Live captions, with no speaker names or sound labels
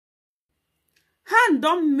hand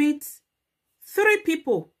don't meet 3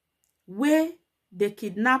 people where they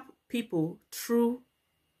kidnap people through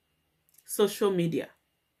social media.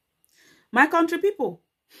 My country people,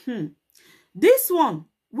 this one,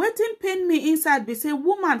 wetin pain me inside be say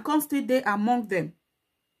woman come still dey among them.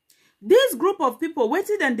 This group of people,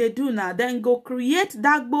 wetin dem dey do now, then go create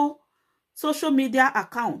Dagbo social media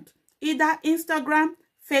account, either Instagram,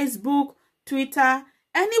 Facebook, Twitter,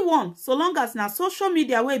 anyone, so long as na social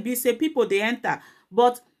media wey be say people dey enter,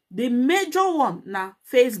 but the major one na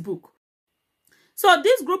Facebook. So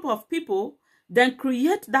this group of people then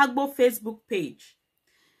create Dagbo Facebook page.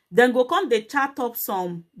 Then go come they chat up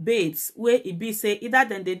some babes where it be say either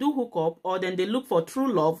then they do hook up, or then they look for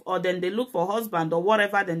true love, or then they look for husband, or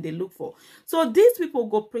whatever then they look for. So these people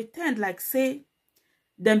go pretend like say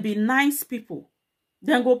them be nice people.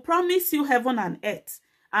 Then go promise you heaven and earth,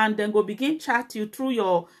 and then go begin chat you through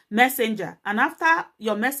your messenger. And after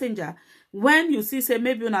your messenger, when you see say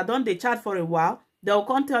maybe una don dey chat for a while, they'll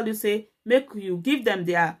come tell you say make you give them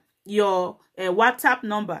your WhatsApp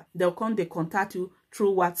number. They'll come they contact you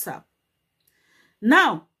through WhatsApp.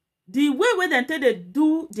 Now, the way where they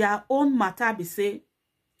do their own matter be say,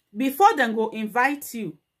 before them go invite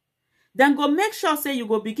you, then go make sure say you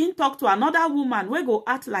go begin talk to another woman where go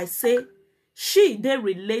act like say she they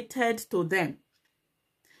related to them.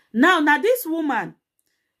 Now this woman,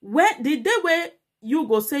 when the day where you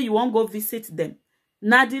go say you won't go visit them,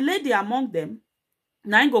 now the lady among them,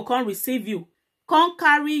 now go come receive you, come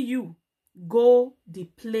carry you, go the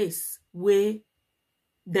place where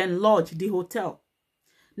then lodge, the hotel.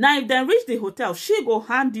 Now if then reach the hotel, she go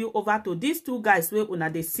hand you over to these 2 guys where una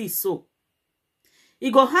they see so.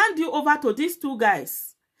 He go hand you over to these 2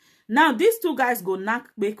 guys. Now these 2 guys go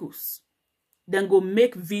knock bekus, then go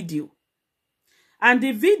make video. And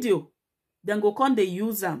the video, then go come they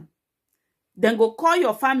use them. Then go call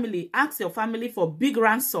your family, ask your family for big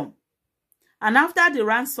ransom. And after the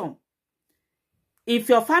ransom, if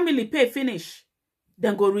your family pay finish,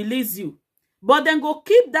 then go release you. But then go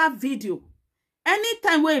keep that video.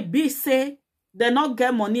 Anytime where it be say they not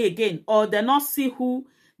get money again, or they not see who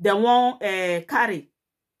they want carry,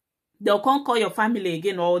 they'll come call your family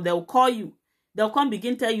again, or they'll call you. They'll come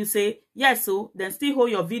begin tell you say, yes, so then still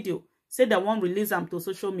hold your video. Say they won't release them to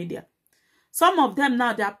social media. Some of them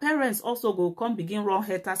now, their parents also go come begin run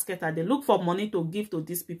hater-scatter. They look for money to give to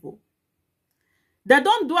these people. They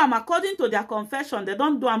don't do them according to their confession. They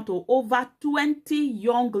don't do them to over 20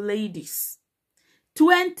 young ladies.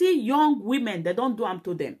 20 young women, they don't do them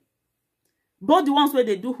to them. Both the ones where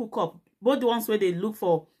they do hook up, both the ones where they look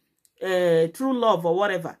for true love or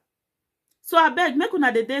whatever. So I beg, make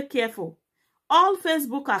una dey careful. All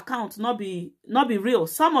Facebook accounts not be real.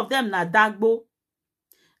 Some of them na Dagbo.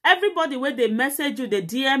 Everybody where they message you, they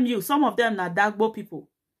DM you, some of them na Dagbo people.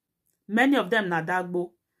 Many of them na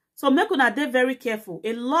Dagbo. So make una dey very careful.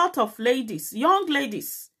 A lot of ladies, young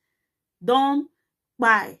ladies, don't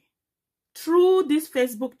buy through this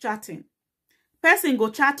Facebook chatting. Person go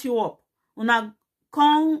chat you up. Una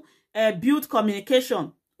come build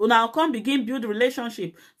communication. Una come begin build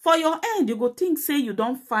relationship. For your end, you go think say you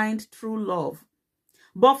don't find true love.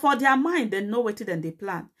 But for their mind, they know what then they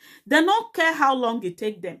plan. They don't care how long it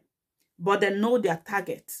take them, but they know their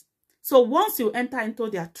target. So once you enter into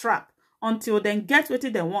their trap, until then get what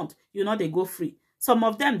they want, you know they go free. Some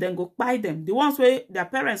of them then go buy them. The ones where their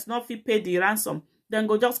parents not fit pay the ransom, then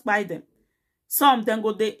go just buy them. Some then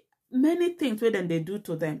go they many things where then they do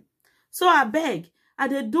to them. So I beg,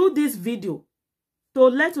 they do this video to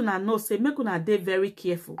let una know, say make una dey very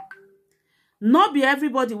careful. Not be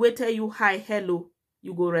everybody will tell you hi, hello,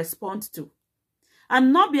 you go respond to.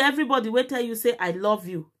 And not be everybody will tell you say I love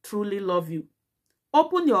you, truly love you.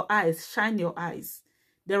 Open your eyes, shine your eyes.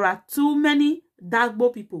 There are too many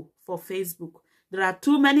Dagbo people for Facebook. There are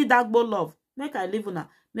too many Dagbo love. Make I leave una,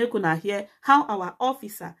 make una hear how our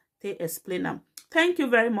officer they explain them. Thank you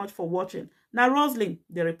very much for watching. Now Roslyn,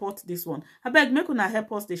 they report this one. I beg make una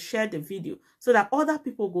help us to share the video so that other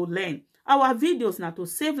people go learn. Our videos now to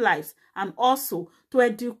save lives and also to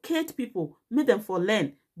educate people, make them for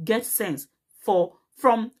learn, get sense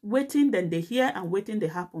from waiting then they hear and waiting they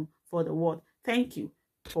happen for the world. Thank you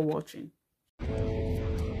for watching.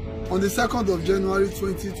 On the 2nd of January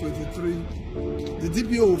 2023, the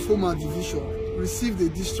DPO of Foma Division received a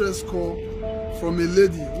distress call from a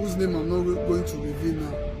lady whose name I'm not going to reveal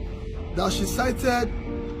now, that she cited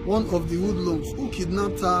one of the hoodlums who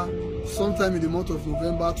kidnapped her sometime in the month of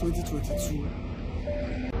November 2022.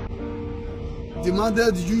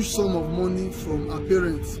 Demanded huge sum of money from her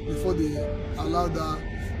parents before they allowed her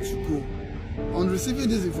to go. On receiving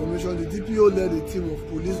this information, the DPO led a team of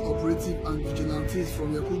police operatives and vigilantes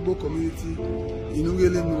from the Yakugbo community in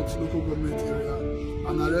Ughelli North local government area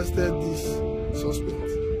and arrested this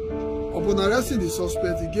suspect. Upon arresting the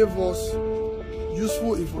suspect, he gave us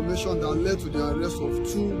useful information that led to the arrest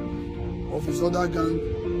of 2 of his other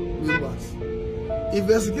gang members.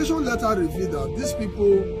 Investigation later revealed that these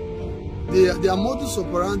people, their modus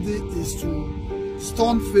operandi is to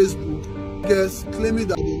storm Facebook, guests claiming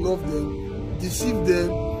that they love them, deceive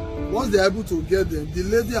them. Once they are able to get them, the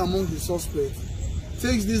lady among the suspects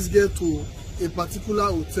takes this girl to a particular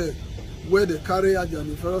hotel where they carry out their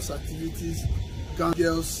nefarious activities. Gang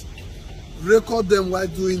girls record them while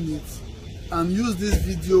doing it and use this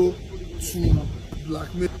video to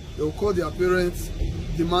blackmail. They will call their parents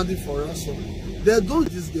demanding for ransom. They don't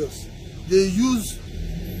these girls. They use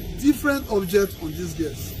different objects on these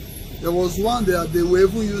girls. There was one there, they were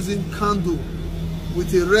even using candle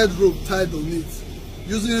with a red rope tied on it,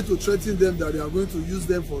 using it to threaten them that they are going to use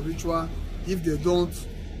them for ritual if they don't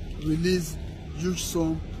release huge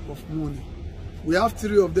sum of money. We have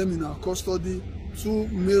 3 of them in our custody, 2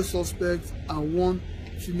 male suspects and 1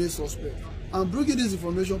 female suspect. I'm bringing this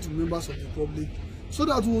information to members of the public so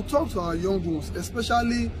that we will talk to our young ones,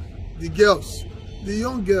 especially the girls, the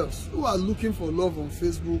young girls who are looking for love on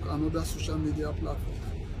Facebook and other social media platforms.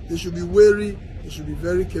 They should be wary, they should be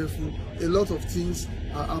very careful. A lot of things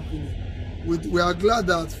are happening. We are glad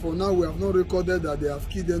that for now we have not recorded that they have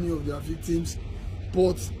killed any of their victims,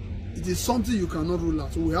 but it is something you cannot rule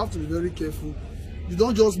out. So we have to be very careful. You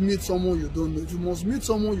don't just meet someone you don't know. If you must meet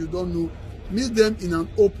someone you don't know, meet them in an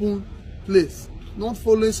open place, not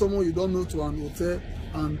following someone you don't know to an hotel.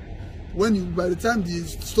 And by the time the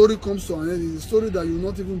story comes to an end, it's a story that you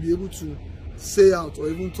will not even be able to say out or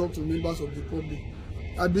even talk to members of the public.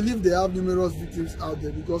 I believe they have numerous victims out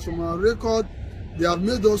there because from our record, they have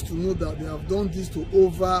made us to know that they have done this to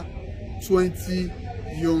over 20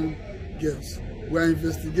 young girls. We are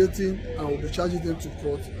investigating and will be charging them to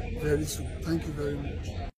court very soon. Thank you very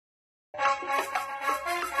much.